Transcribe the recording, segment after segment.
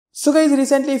So guys,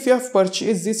 recently if you have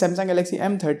purchased the Samsung Galaxy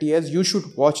M30s, you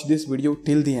should watch this video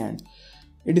till the end.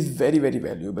 It is very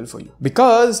valuable for you,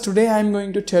 because today I am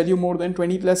going to tell you more than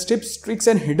 20 plus tips, tricks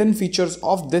and hidden features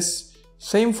of this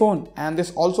same phone, and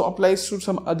this also applies to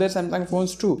some other Samsung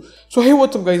phones too. So hey,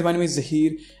 what's up guys, my name is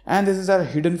Zahir and this is our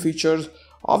hidden features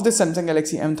of the Samsung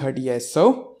Galaxy M30s.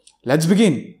 So let's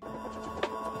begin.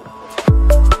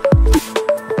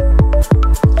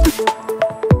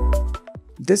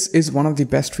 This is one of the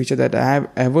best features that I have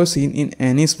ever seen in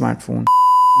any smartphone.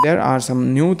 There are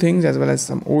some new things as well as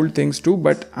some old things too,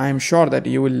 but I am sure that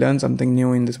you will learn something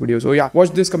new in this video. So yeah,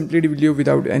 watch this complete video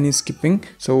without any skipping.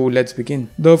 So let's begin.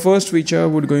 The first feature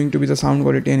would going to be the sound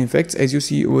quality and effects. As you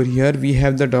see over here, we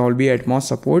have the Dolby Atmos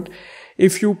support.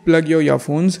 If you plug your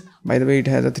earphones, by the way, it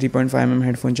has a 3.5mm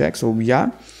headphone jack. So yeah,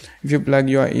 if you plug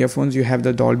your earphones, you have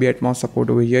the Dolby Atmos support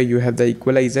over here. You have the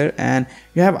equalizer and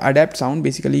you have adapt sound.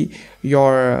 Basically,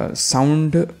 your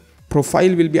sound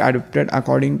profile will be adapted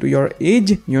according to your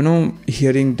age. You know,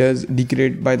 hearing does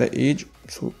degrade by the age.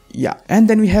 So yeah, and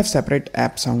then we have separate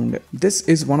app sound. This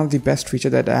is one of the best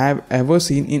features that I have ever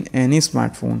seen in any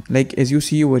smartphone. Like as you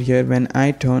see over here, when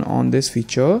I turn on this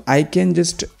feature, I can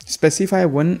just specify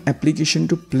one application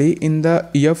to play in the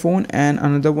earphone and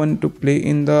another one to play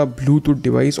in the Bluetooth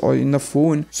device or in the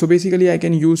phone. So basically I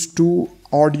can use two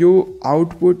audio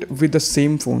output with the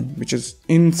same phone, which is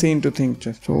insane to think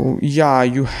just. So yeah,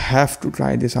 you have to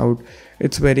try this out.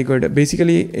 It's very good.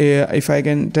 Basically, if I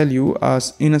can tell you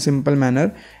in a simple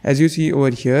manner, as you see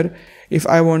over here, if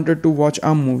I wanted to watch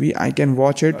a movie, I can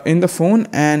watch it in the phone,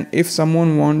 and if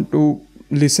someone want to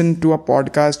listen to a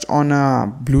podcast on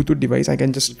a Bluetooth device, I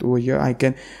can just over here, I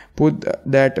can put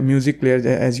that music player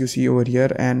as you see over here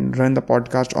and run the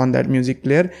podcast on that music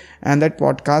player, and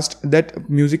that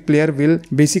music player will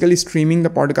basically streaming the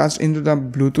podcast into the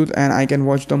Bluetooth, and I can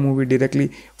watch the movie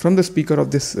directly from the speaker of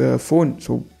this phone.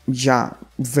 So yeah,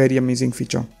 very amazing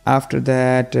feature. After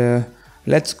that,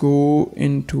 let's go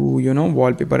into, you know,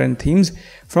 wallpaper and themes.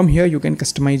 From here you can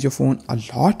customize your phone a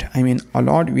lot. I mean a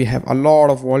lot. We have a lot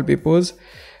of wallpapers.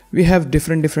 We have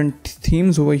different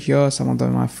themes over here. Some of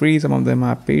them are free, some of them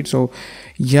are paid. So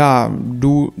yeah,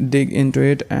 do dig into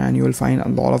it and you will find a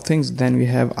lot of things. Then we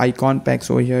have icon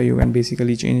packs over here. You can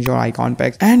basically change your icon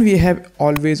packs, and we have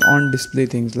always on display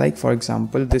things. Like for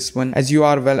example, this one, as you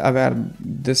are well aware,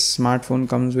 this smartphone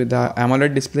comes with the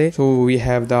AMOLED display. So we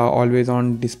have the always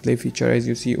on display feature as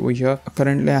you see over here.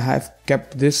 Currently I have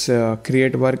kept this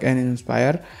create, work and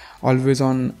inspire always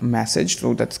on message,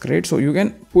 so that's great. So you can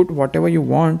put whatever you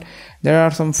want. There are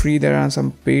some free, there are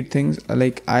some paid things.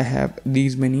 Like I have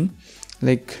these many,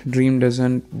 like dream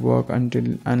doesn't work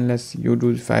unless you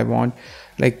do. If I want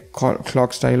like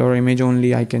clock style or image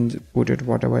only, I can put it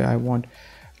whatever I want.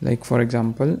 Like for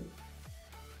example,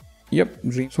 yep,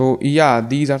 dream. So yeah,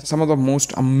 these are some of the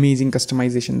most amazing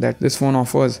customization that this phone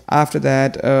offers. After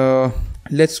that,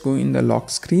 let's go in the lock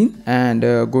screen and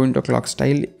go into clock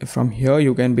style. From here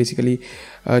you can basically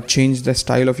change the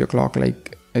style of your clock.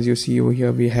 Like as you see over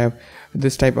here, we have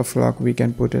this type of clock. We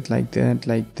can put it like that,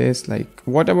 like this, like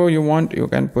whatever you want, you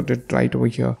can put it right over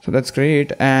here. So that's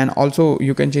great. And also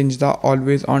you can change the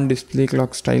always on display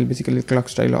clock style, basically clock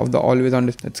style of the always on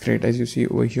display. That's great, as you see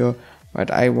over here,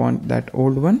 but I want that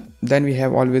old one. Then we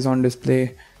have always on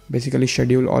display, basically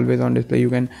schedule always on display. You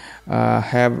can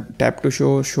have tap to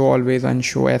show always, and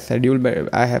show as schedule,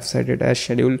 but I have set it as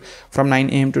schedule. From 9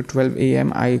 AM to 12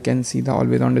 AM I can see the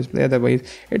always on display, otherwise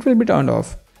it will be turned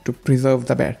off to preserve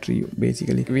the battery.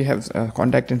 Basically we have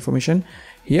contact information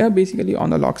here. Basically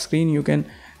on the lock screen you can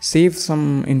save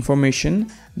some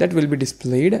information that will be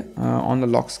displayed on the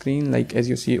lock screen. Like as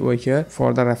you see over here,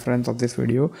 for the reference of this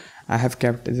video, I have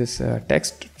kept this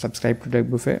text, subscribe to Tech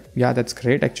Buffet. Yeah, that's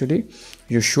great. Actually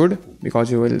you should,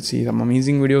 because you will see some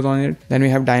amazing videos on it. Then we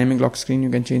have dynamic lock screen. You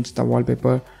can change the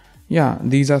wallpaper. Yeah,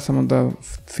 these are some of the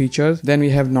features. Then we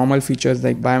have normal features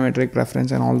like biometric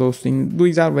preference and all those things.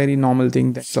 These are very normal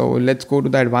things. So let's go to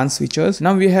the advanced features.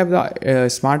 Now we have the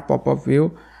smart pop-up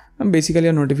view. Basically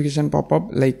a notification pop-up.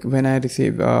 Like when I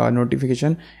receive a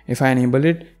notification, if I enable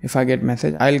it, if I get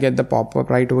message, I'll get the pop-up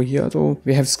right over here. So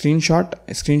we have screenshot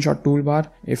toolbar.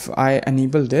 If I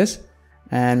enable this,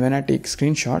 and when I take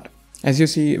screenshot, as you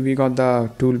see, we got the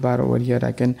toolbar over here.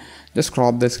 I can just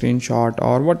crop the screenshot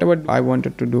or whatever I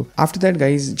wanted to do. After that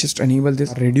guys, just enable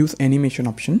this reduce animation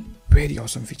option. Very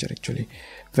awesome feature actually.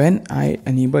 When I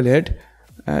enable it,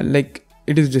 like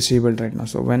it is disabled right now.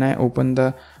 So when I open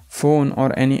the phone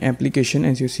or any application,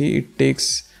 as you see, it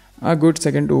takes a good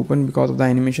second to open because of the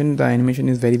animation. The animation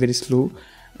is very slow,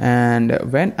 And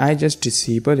when I just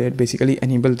disable it, basically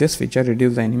enable this feature,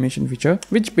 reduce the animation feature,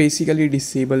 which basically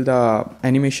disable the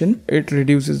animation. It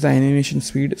reduces the animation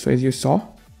speed. So as you saw,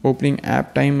 opening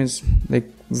app time is like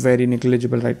very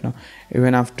negligible right now.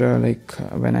 Even after like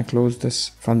when I close this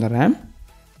from the RAM,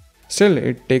 still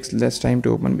it takes less time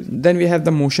to open. Then we have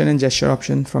the motion and gesture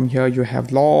option. From here you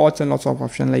have lots and lots of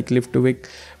options like lift to wake.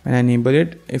 When I enable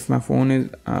it, if my phone is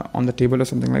on the table or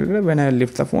something like that, when I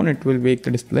lift the phone, it will wake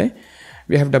the display.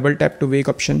 We have double tap to wake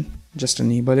option, just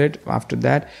enable it. After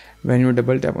that, when you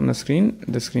double tap on the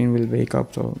screen will wake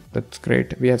up, so that's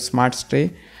great. We have smart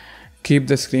stay, keep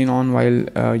the screen on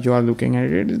while you are looking at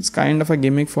it. It's kind of a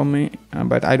gimmick for me,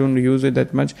 but I don't use it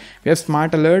that much. We have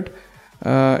smart alert.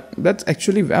 That's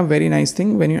actually a very nice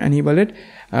thing. When you enable it,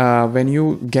 when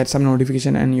you get some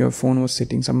notification and your phone was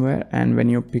sitting somewhere, and when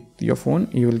you pick your phone,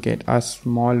 you will get a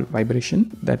small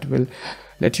vibration that will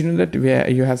let you know that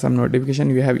you have some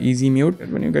notification. You have easy mute.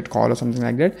 When you get call or something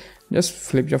like that, just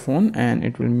flip your phone and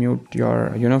it will mute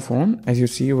your phone. As you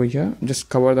see over here, just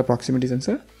cover the proximity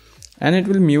sensor and it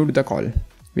will mute the call.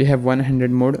 We have one-handed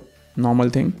mode, normal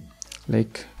thing,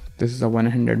 like this is a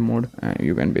one-handed mode.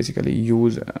 You can basically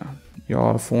use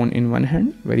your phone in one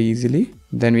hand very easily.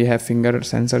 Then we have finger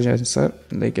sensor,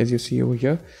 like as you see over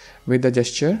here. With the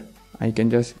gesture, I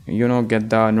can just get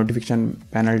the notification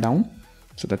panel down,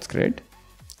 so that's great.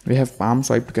 We have palm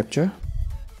swipe to capture,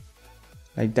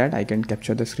 like that I can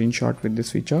capture the screenshot with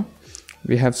this feature.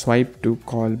 We have swipe to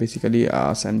call, basically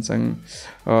Samsung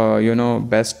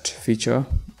best feature.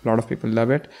 A lot of people love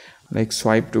it, like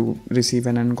swipe to receive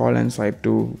an call and swipe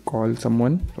to call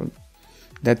someone. So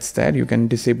that's there. You can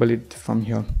disable it from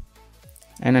here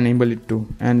and enable it too.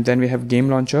 And then we have game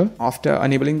launcher. After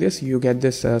enabling this, you get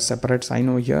this separate sign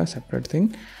over here, separate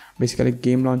thing, basically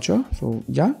game launcher. So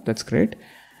yeah, that's great.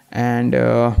 And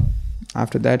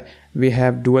after that we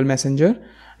have dual messenger.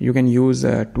 You can use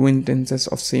two instances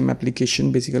of same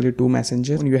application, basically two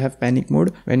messengers. You have panic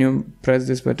mode. When you press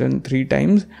this button 3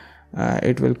 times,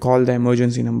 it will call the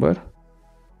emergency number.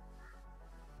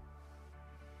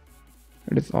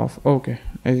 It is off. Okay,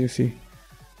 as you see,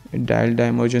 it dialed the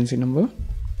emergency number.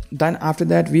 Then after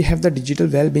that we have the digital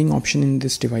well-being option in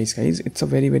this device, guys. It's a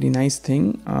very nice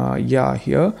thing. Yeah,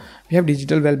 here we have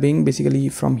digital well-being. Basically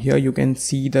from here you can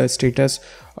see the status,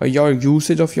 your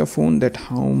usage of your phone, that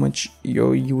how much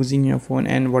you're using your phone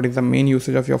and what is the main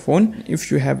usage of your phone.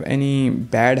 If you have any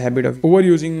bad habit of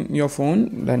overusing your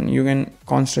phone, then you can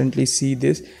constantly see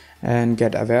this and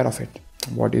get aware of it.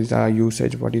 What is the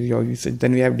usage, what is your usage.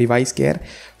 Then we have device care.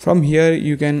 From here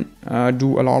you can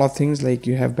do a lot of things, like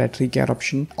you have battery care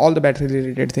option, all the battery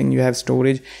related thing. You have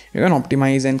storage. You can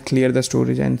optimize and clear the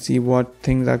storage and see what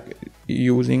things are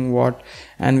using what.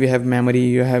 And we have memory.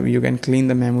 You can clean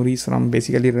the memories from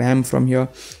basically RAM from here.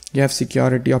 You have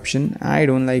security option. I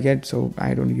don't like it, so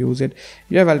I don't use it.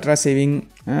 You have ultra saving,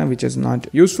 which is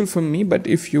not useful for me, but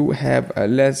if you have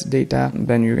less data,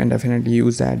 then you can definitely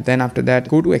use that. Then after that,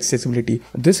 go to accessibility.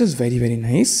 This is very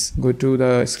nice. Go to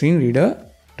the screen reader,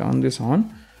 turn this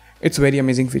on. It's very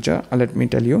amazing feature, let me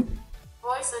tell you.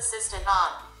 Voice assistant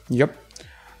on. Yep.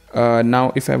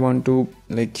 Now if I want to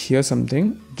like hear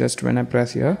something, just when I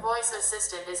press here, voice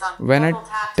assistant is on. When I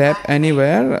tap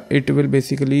anywhere, it will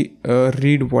basically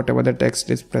read whatever the text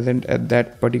is present at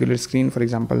that particular screen. For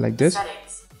example, like this.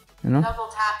 Settings. Double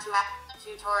tap to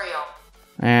tutorial.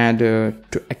 And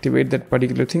to activate that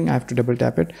particular thing, I have to double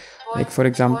tap it. Like for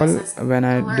example, when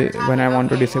I want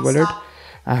to disable it,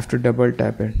 I have to double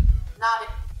tap it.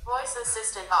 Voice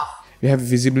assistant off. You have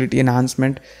visibility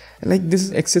enhancement. Like this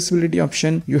is accessibility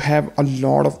option. You have a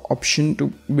lot of option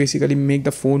to basically make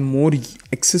the phone more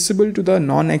accessible to the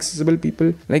non-accessible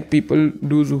people, like people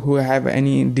who have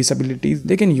any disabilities,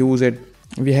 they can use it.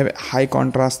 We have a high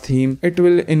contrast theme. It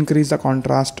will increase the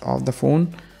contrast of the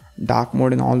phone, dark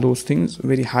mode and all those things.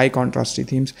 Very high contrasty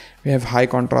themes. We have high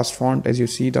contrast font. As you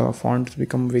see, the fonts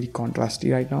become very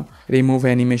contrasty right now. Remove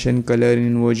animation, color,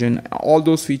 inversion, all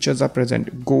those features are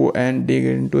present. Go and dig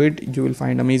into it. You will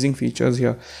find amazing features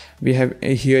here. We have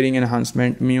a hearing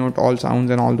enhancement, mute all sounds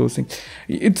and all those things.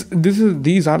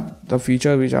 These are the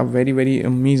features which are very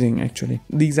amazing actually.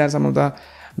 These are some of the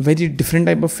very different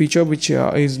type of feature which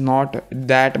is not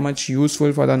that much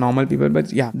useful for the normal people,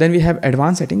 but yeah. Then we have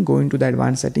advanced setting. Go into the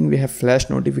advanced setting. We have flash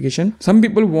notification. Some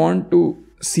people want to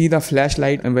see the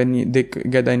flashlight when they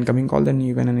get the incoming call, then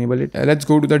you can enable it. Let's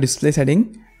go to the display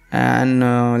setting and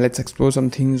let's explore some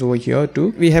things over here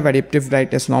too. We have adaptive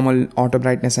brightness, normal, auto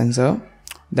brightness sensor.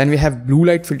 Then we have blue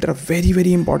light filter,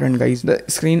 very important guys. The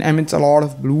screen emits a lot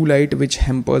of blue light which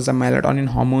hampers the melatonin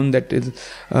hormone that is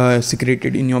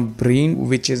secreted in your brain,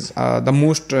 which is the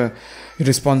most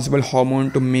responsible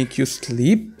hormone to make you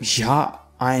sleep. Yeah,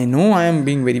 I know I am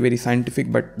being very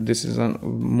scientific, but this is the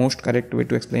most correct way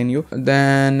to explain you.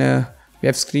 Then we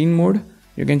have screen mode.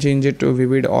 You can change it to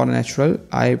vivid or natural.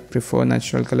 I prefer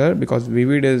natural color because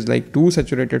vivid is like too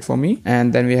saturated for me.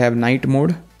 And then we have night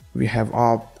mode. We have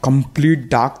a complete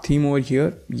dark theme over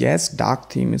here. Yes, dark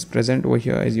theme is present over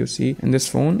here as you see in this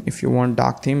phone if you want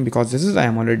dark theme, because this is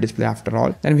an AMOLED display after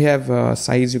all. Then we have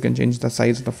size. You can change the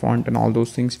size of the font and all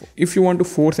those things. If you want to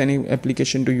force any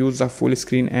application to use the full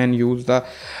screen and use the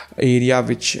area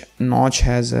which notch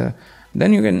has,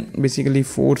 then you can basically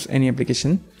force any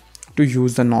application to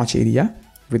use the notch area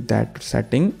with that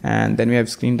setting. And then we have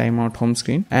screen timeout, home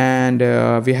screen, and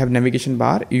we have navigation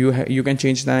bar. You can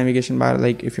change the navigation bar,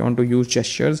 like if you want to use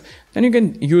gestures, then you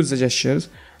can use the gestures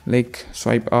like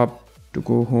swipe up to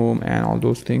go home and all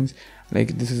those things.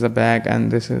 Like this is a back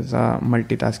and this is a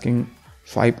multitasking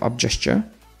swipe up gesture,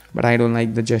 but I don't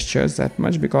like the gestures that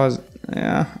much because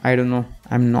I don't know,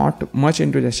 I'm not much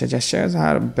into gestures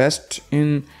are best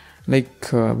in like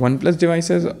OnePlus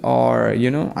devices or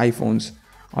iPhones.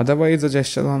 Otherwise the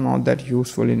gestures are not that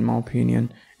useful in my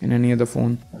opinion in any other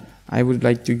phone. I would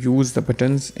like to use the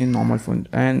buttons in normal phone.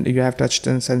 And you have touch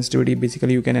sensitivity.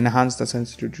 Basically you can enhance the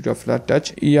sensitivity of the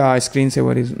touch. Yeah,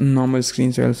 screensaver is normal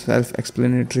screensaver,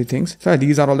 self-explanatory things. So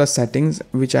these are all the settings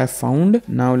which I found.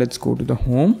 Now let's go to the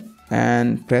home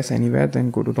and press anywhere,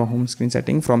 then go to the home screen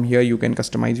setting. From here you can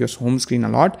customize your home screen a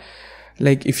lot.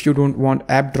 Like if you don't want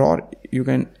app drawer, you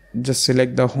can just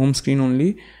select the home screen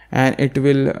only and it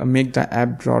will make the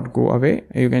app drawer go away.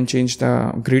 You can change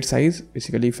the grid size.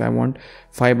 Basically if I want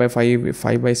 5x5,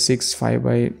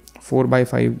 5x6,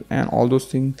 5x4x5 and all those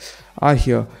things are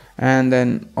here. And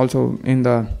then also in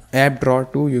the app drawer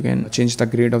too, you can change the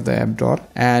grid of the app drawer.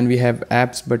 And we have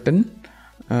apps button.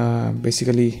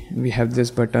 Basically we have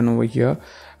this button over here.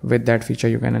 With that feature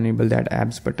you can enable that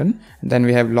apps button. Then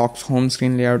we have locks home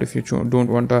screen layout. If you don't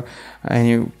want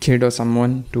any kid or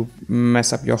someone to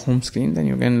mess up your home screen, then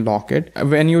you can lock it.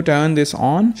 When you turn this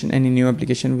on, any new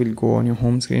application will go on your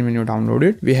home screen when you download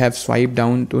it. We have swipe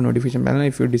down to notification panel.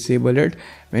 If you disable it,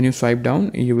 when you swipe down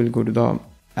you will go to the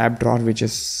app drawer, which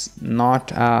is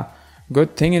not a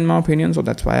good thing in my opinion, so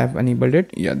that's why I've enabled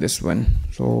it. Yeah, this one.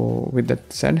 So with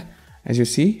that said, as you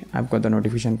see, I've got the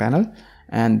notification panel.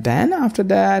 And then after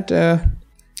that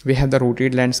we have the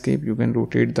rotate landscape. You can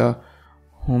rotate the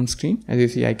home screen. As you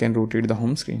see, I can rotate the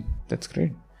home screen. That's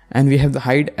great. And we have the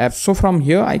hide app. So from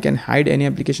here I can hide any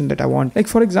application that I want. Like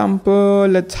for example,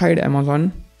 let's hide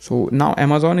Amazon. So now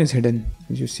Amazon is hidden,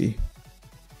 as you see.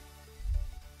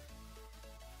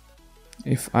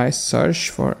 If I search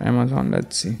for Amazon,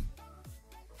 let's see,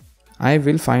 I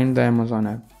will find the Amazon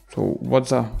app. So what's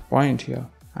the point here?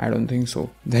 I don't think so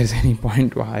there's any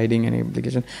point to hiding any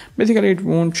application. Basically it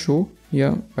won't show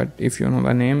here, but if you know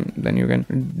the name, then you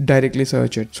can directly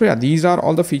search it. So yeah, these are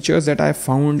all the features that I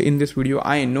found in this video.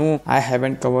 I know I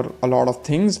haven't covered a lot of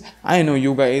things. I know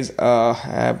you guys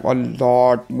have a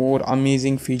lot more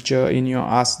amazing feature in your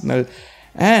arsenal.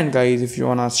 And guys, if you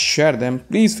wanna share them,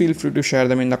 please feel free to share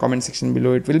them in the comment section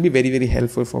below. It will be very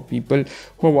helpful for people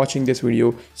who are watching this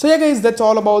video. So yeah guys, that's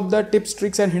all about the tips,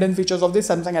 tricks and hidden features of this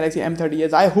Samsung Galaxy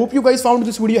M30s. I hope you guys found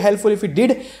this video helpful. If you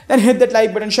did, then hit that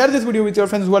like button, share this video with your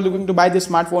friends who are looking to buy this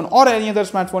smartphone or any other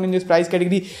smartphone in this price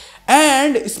category.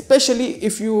 And especially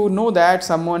if you know that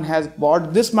someone has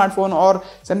bought this smartphone or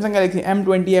Samsung Galaxy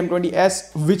M20,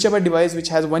 M20s, whichever device which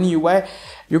has one UI,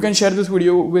 you can share this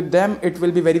video with them. It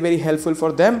will be very helpful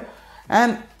for them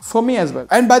and for me as well.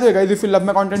 And by the way guys, if you love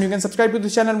my content, you can subscribe to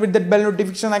this channel with that bell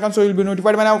notification icon so you'll be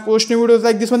notified when I post new videos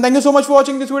like this one. Thank you so much for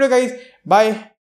watching this video guys. Bye.